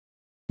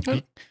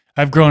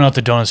I've grown out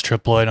the Donuts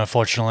triploid.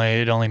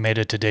 Unfortunately, it only made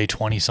it to day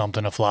 20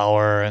 something of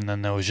flower, and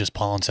then there was just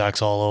pollen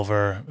sacs all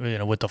over,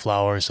 with the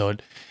flower. So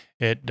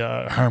it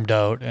hermed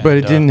out. And, but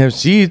it didn't have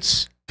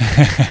seeds.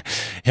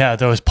 yeah,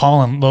 there was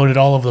pollen loaded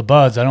all over the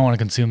buds. I don't want to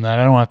consume that.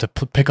 I don't want to have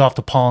to pick off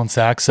the pollen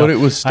sacs. So but it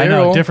was sterile. I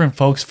know different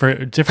strokes for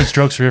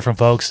different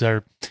folks. There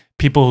are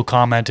people who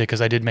commented,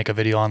 because I did make a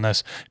video on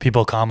this.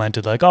 People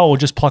commented like, "Oh, we'll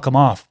just pluck them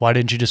off. Why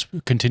didn't you just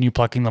continue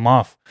plucking them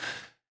off?"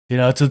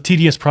 It's a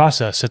tedious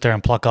process. Sit there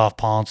and pluck off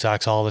pollen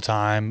sacs all the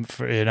time.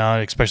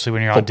 Especially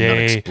when you're on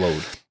day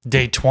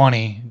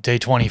 20, day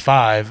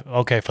 25.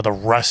 Okay, for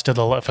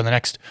the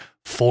next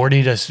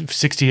 40 to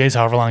 60 days,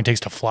 however long it takes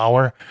to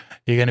flower,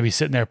 you're going to be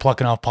sitting there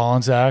plucking off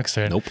pollen sacs.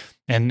 Nope.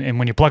 And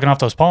when you're plucking off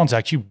those pollen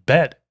sacs, you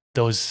bet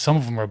some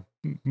of them are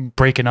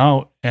breaking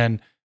out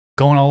and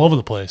going all over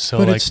the place. So,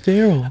 but it's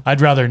sterile.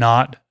 I'd rather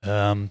not.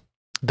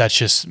 That's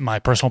just my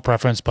personal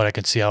preference, but I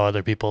can see how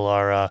other people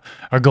are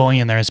going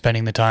in there and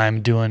spending the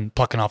time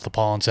plucking off the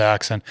pollen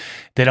sacs, and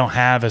they don't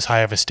have as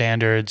high of a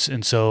standards,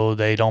 and so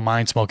they don't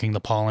mind smoking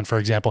the pollen, for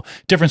example.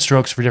 Different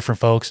strokes for different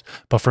folks,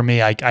 but for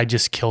me, I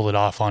just killed it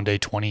off on day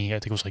 20. I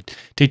think it was like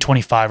day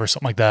 25 or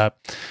something like that,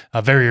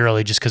 very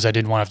early, just because I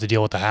didn't want to have to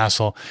deal with the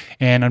hassle.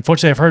 And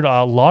unfortunately, I've heard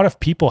a lot of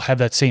people have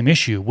that same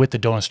issue with the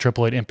Donuts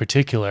triploid in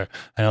particular.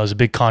 I know there's a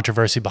big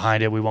controversy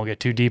behind it. We won't get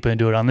too deep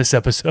into it on this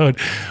episode,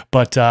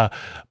 but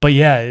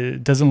yeah,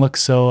 it doesn't look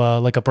so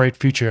like a bright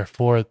future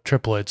for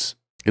triploids.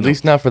 At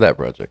least not for that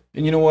project.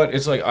 And you know what?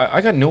 It's like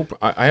I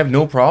have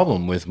no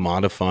problem with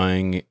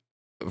modifying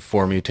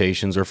for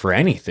mutations or for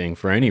anything,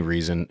 for any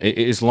reason,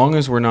 as long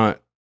as we're not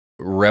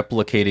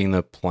replicating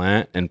the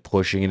plant and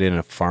pushing it in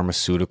a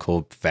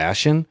pharmaceutical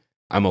fashion.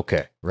 I'm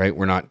okay, right?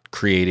 We're not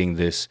creating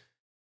this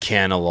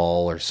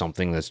cannalol or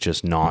something that's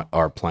just not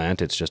our plant.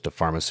 It's just a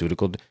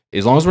pharmaceutical.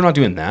 As long as we're not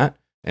doing that,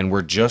 and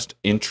we're just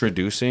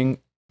introducing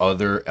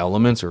other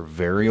elements or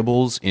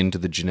variables into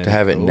the genetic to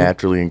have it code,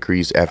 naturally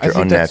increase after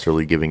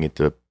unnaturally giving it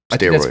to steroid. I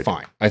think that's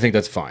fine. I think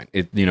that's fine.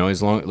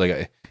 As long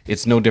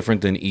it's no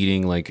different than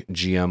eating like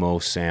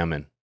GMO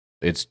salmon.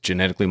 It's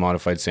genetically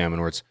modified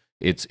salmon where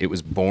it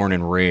was born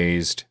and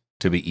raised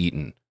to be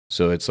eaten.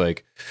 So it's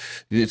like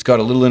it's got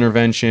a little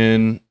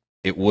intervention.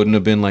 It wouldn't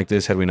have been like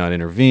this had we not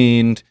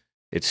intervened.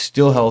 It's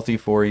still healthy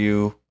for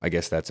you. I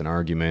guess that's an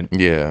argument.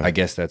 Yeah. I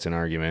guess that's an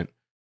argument.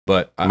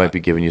 But I might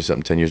be giving you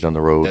something 10 years down the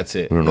road. That's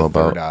it. We don't know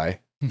about.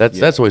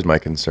 That's always my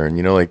concern.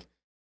 Like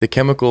the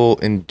chemical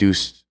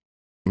induced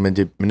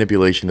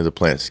manipulation of the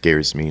plant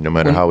scares me. No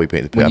matter how we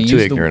paint the plant, I'm too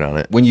ignorant on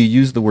it. When you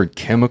use the word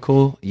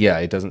chemical, yeah,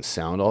 it doesn't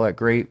sound all that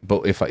great.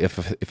 But if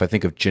I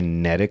think of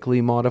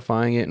genetically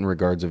modifying it in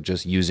regards of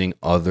just using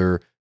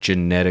other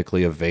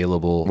genetically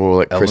available, more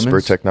like elements,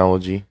 CRISPR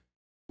technology.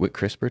 With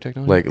CRISPR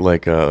technology,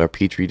 like a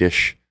petri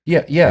dish.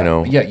 Yeah.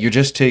 Yeah. You're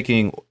just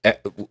taking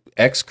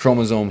X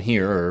chromosome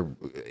here or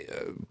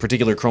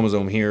particular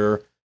chromosome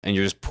here, and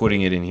you're just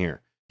putting it in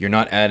here. You're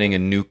not adding a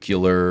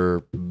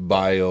nuclear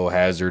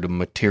biohazard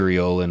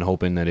material and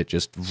hoping that it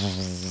just.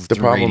 The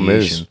problem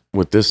is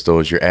with this though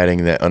is you're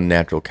adding that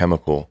unnatural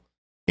chemical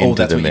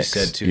into the mix.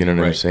 You said too. You know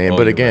what I'm saying?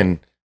 But again,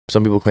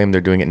 some people claim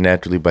they're doing it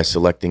naturally by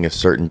selecting a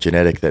certain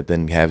genetic that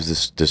then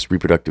has this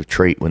reproductive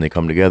trait when they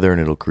come together, and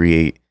it'll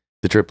create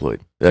the triploid.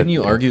 Can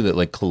you argue that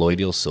like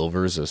colloidal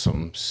silvers is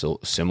something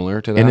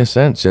similar to that? In a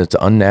sense, it's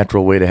an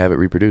unnatural way to have it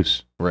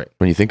reproduce. Right.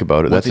 When you think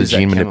about it, that's a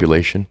gene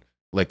manipulation.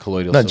 Like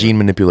colloidal Not silver. gene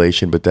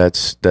manipulation, but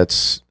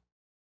that's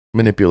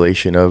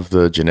manipulation of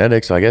the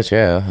genetics, I guess.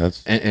 Yeah.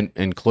 That's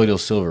and colloidal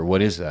silver,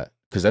 what is that?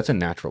 Because that's a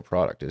natural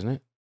product, isn't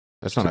it?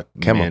 That's not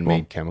a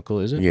man-made chemical,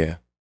 is it? Yeah.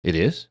 It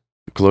is?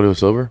 Colloidal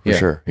silver? For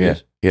sure. Yeah.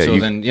 Yeah. So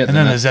then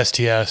there's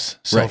STS,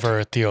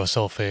 silver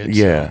thiosulfate.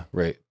 Yeah.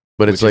 Right.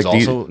 But it's like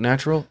also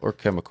natural or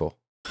chemical?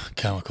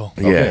 Chemical.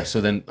 Yeah. Okay,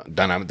 so then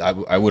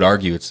I would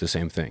argue it's the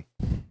same thing.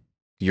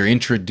 You're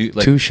introduced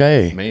like touche.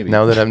 Maybe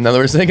now that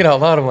we're thinking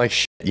out loud, I'm like,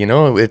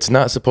 it's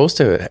not supposed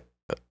to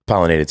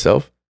pollinate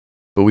itself,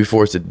 but we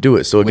forced it to do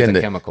it. So again,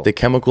 the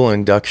chemical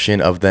induction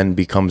of then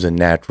becomes a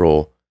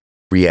natural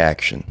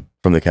reaction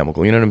from the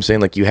chemical. You know what I'm saying?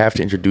 Like you have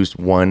to introduce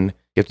one.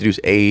 You have to introduce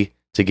A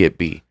to get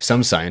B.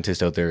 Some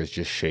scientist out there is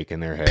just shaking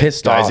their head,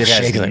 pissed off. It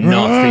has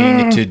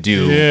nothing to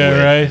do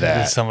with that.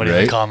 There's somebody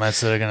in the comments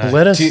that are gonna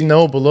let us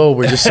know below.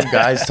 We're just some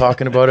guys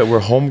talking about it.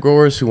 We're home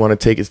growers who want to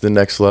take it to the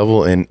next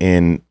level.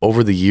 And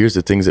over the years,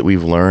 the things that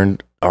we've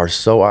learned are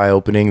so eye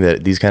opening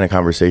that these kind of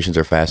conversations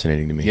are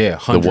fascinating to me. Yeah,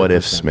 100%. The what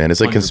ifs, man. It's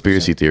like 100%.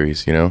 Conspiracy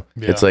theories. Yeah.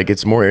 It's like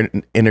it's more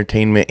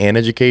entertainment and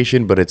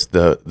education, but it's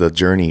the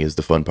journey is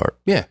the fun part.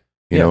 Yeah.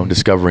 You know,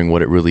 discovering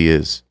what it really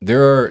is.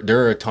 There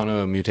are a ton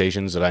of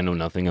mutations that I know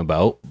nothing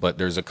about, but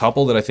there's a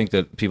couple that I think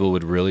that people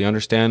would really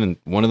understand, and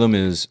one of them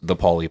is the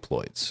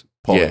polyploids.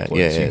 Yeah,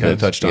 you kind of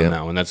touched on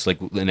that one. That's like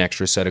an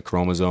extra set of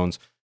chromosomes.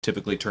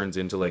 Typically turns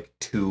into like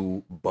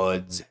 2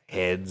 buds,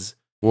 heads.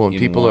 Well, and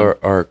people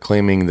are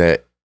claiming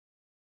that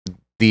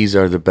these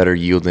are the better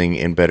yielding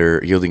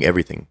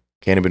everything,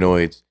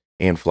 cannabinoids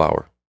and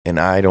flower, and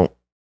I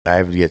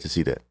have yet to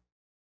see that.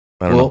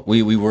 Well,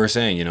 we were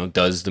saying,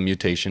 does the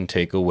mutation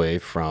take away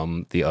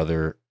from the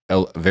other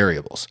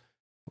variables?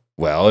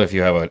 Well, if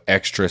you have an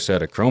extra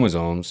set of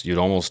chromosomes, you'd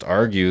almost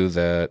argue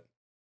that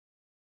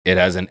it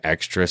has an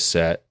extra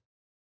set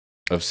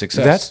of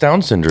success. That's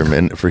Down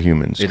syndrome for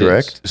humans,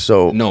 correct?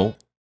 So no,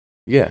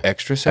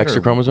 extra set,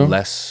 extra chromosome,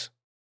 less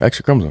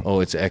extra chromosome. Oh,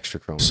 it's extra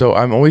chromosome. So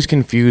I'm always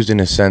confused in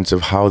a sense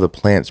of how the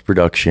plant's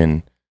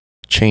production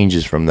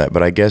changes from that.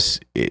 But I guess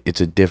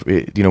it's a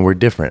different. You know, we're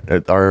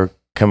different. Our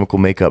chemical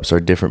makeups are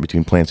different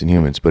between plants and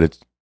humans. But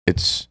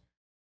it's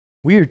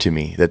weird to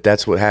me that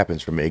that's what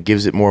happens from it. It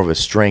gives it more of a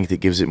strength. It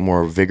gives it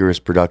more vigorous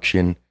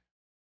production.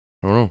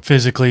 I don't know.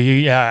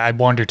 Physically, yeah, I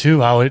wonder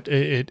too how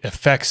it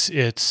affects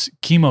its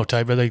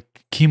chemotype or the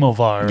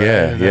chemovar,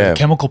 the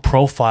chemical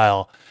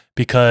profile.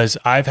 Because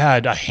I've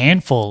had a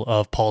handful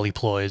of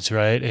polyploids,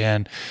 right,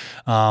 and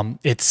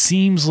it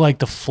seems like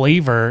the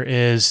flavor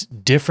is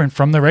different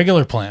from the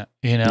regular plant.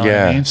 You know, what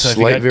I mean? So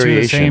slight if you got variation. Two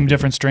of the same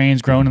different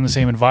strains grown in the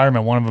same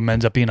environment, one of them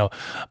ends up being a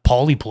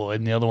polyploid,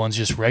 and the other one's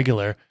just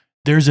regular.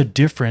 There's a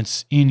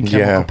difference in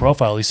chemical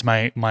profile. At least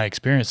my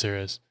experience there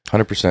is.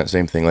 100%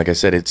 same thing. Like I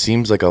said, it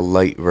seems like a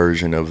light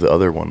version of the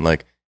other one.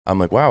 Like I'm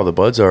like, wow, the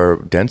buds are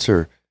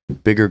denser,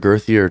 bigger,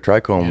 girthier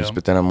trichomes.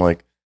 But then I'm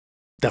like,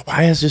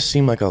 why does this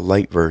seem like a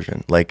light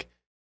version? Like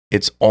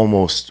it's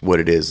almost what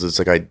it is. It's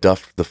like I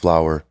duffed the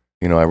flower.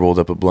 You know, I rolled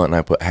up a blunt and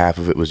I put half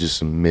of it was just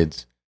some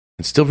mids.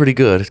 It's still pretty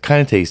good. It kind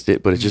of tastes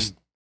it, but it's just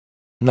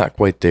not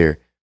quite there.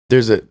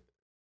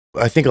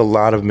 I think a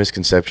lot of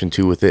misconception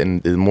too with it.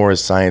 And the more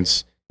as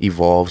science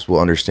evolves, we'll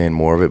understand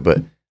more of it.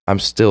 But I'm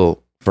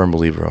still a firm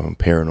believer. I'm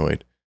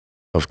paranoid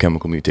of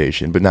chemical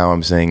mutation. But now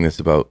I'm saying this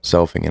about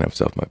selfing, and I've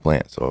selfed my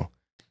plant. So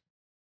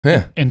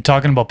yeah. And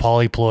talking about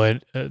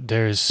polyploid,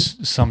 there's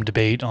some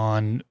debate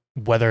on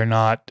whether or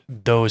not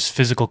those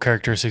physical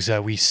characteristics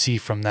that we see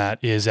from that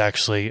is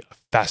actually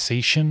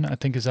fasciation, I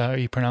think is that how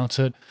you pronounce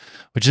it,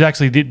 which is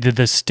actually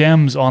the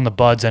stems on the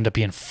buds end up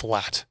being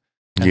flat.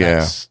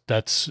 And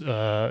that's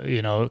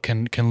you know,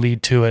 can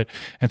lead to it.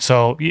 And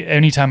so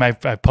anytime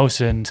I've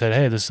posted and said,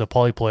 hey, this is a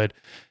polyploid,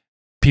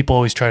 people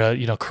always try to,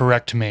 you know,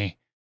 correct me.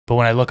 But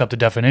when I look up the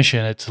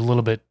definition, it's a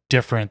little bit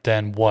different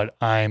than what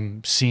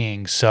I'm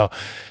seeing. So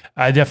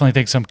I definitely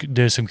think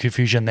there's some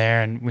confusion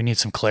there, and we need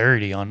some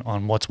clarity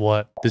on what's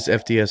what. This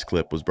FTS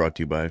clip was brought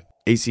to you by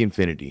AC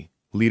Infinity,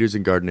 leaders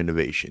in garden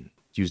innovation.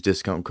 Use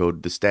discount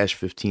code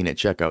TheStash15 at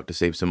checkout to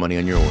save some money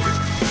on your order.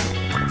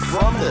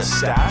 From the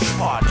Stash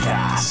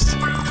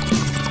Podcast.